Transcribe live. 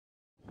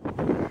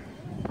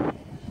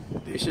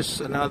This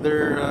is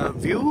another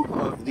view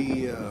of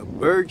the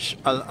Burj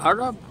Al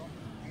Arab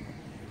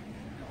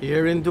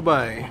here in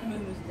Dubai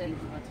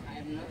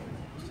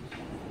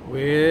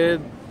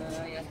with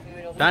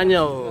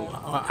Daniel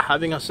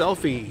having a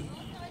selfie.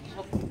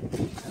 Oh,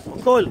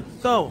 Cole,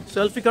 go.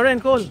 Selfie ka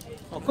rin, Cole.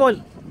 Oh, Cole.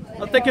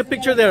 I'll take your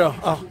picture there.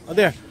 Oh,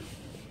 there.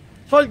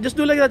 Cole, just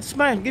do like that.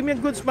 Smile. Give me a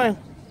good smile.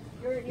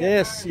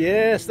 Yes,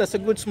 yes. That's a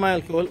good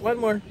smile, Cole. One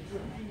more.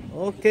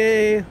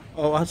 Okay.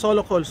 Oh,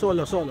 solo, Cole.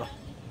 Solo.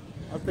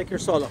 I'll take your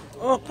solo.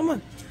 Oh, come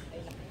on.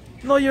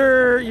 No,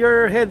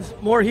 your head's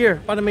more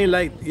here. Para may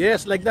light.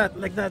 Yes, like that.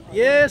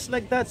 Yes,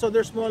 like that. So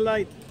there's more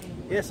light.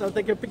 Yes, I'll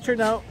take your picture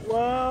now.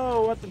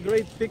 Wow, what a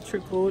great picture,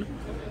 Cole.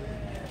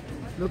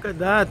 Look at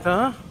that,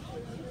 huh?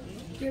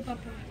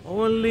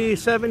 Only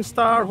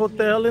 7-star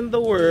hotel in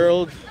the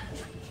world.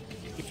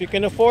 If you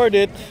can afford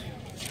it,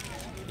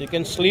 you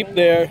can sleep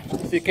there.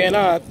 If you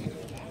cannot,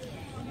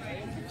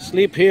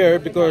 sleep here,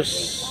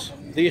 because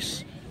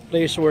this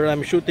place where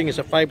I'm shooting is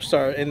a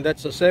 5-star, and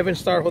that's a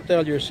 7-star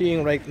hotel you're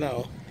seeing right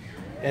now.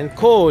 And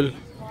Cole,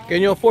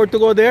 can you afford to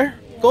go there?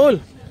 Cole,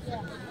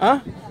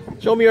 huh?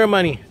 Show me your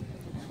money.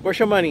 Where's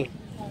your money?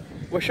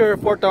 Where's your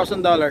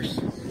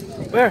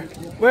 $4,000?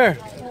 Where?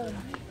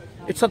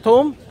 It's at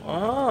home?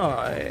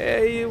 Ah,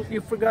 hey, you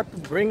forgot to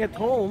bring it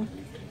home.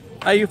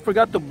 You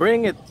forgot to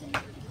bring it.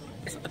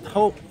 It's at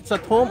home. It's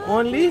at home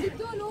only?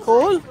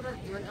 Cole?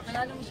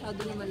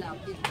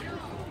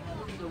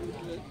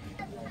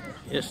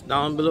 Yes,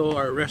 down below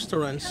are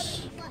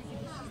restaurants.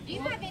 Do you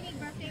have any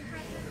birthday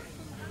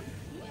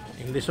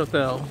presents? In this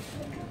hotel,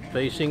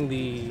 facing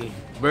the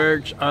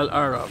Burj Al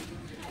Arab.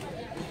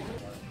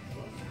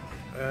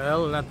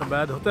 Well, not a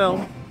bad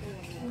hotel.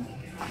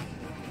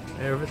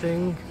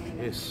 Everything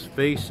is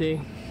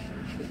facing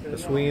the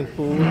swimming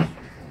pool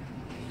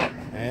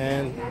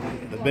and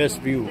the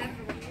best view.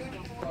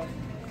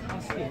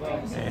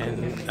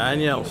 And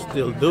Daniel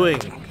still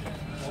doing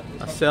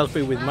a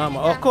selfie with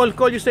Mama. Oh,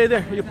 Cole, you stay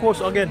there. You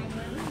pose again.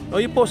 Oh,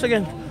 you pose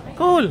again.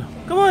 Cole,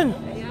 come on.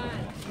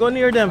 Go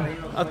near them.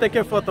 I'll take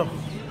your photo.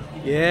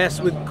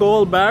 Yes, with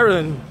Cole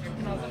Barron.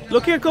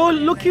 Look here, Cole.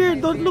 Look here.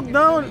 Don't look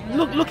down.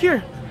 Look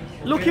here.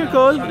 Look here,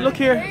 Cole. Look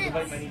here.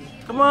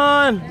 Come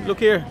on. Look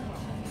here.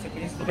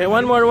 Okay,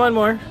 one more. One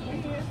more,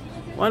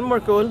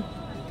 Cole.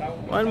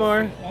 One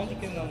more.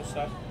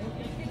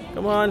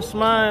 Come on,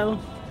 smile.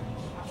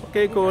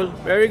 Okay, Cole.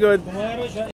 Very good.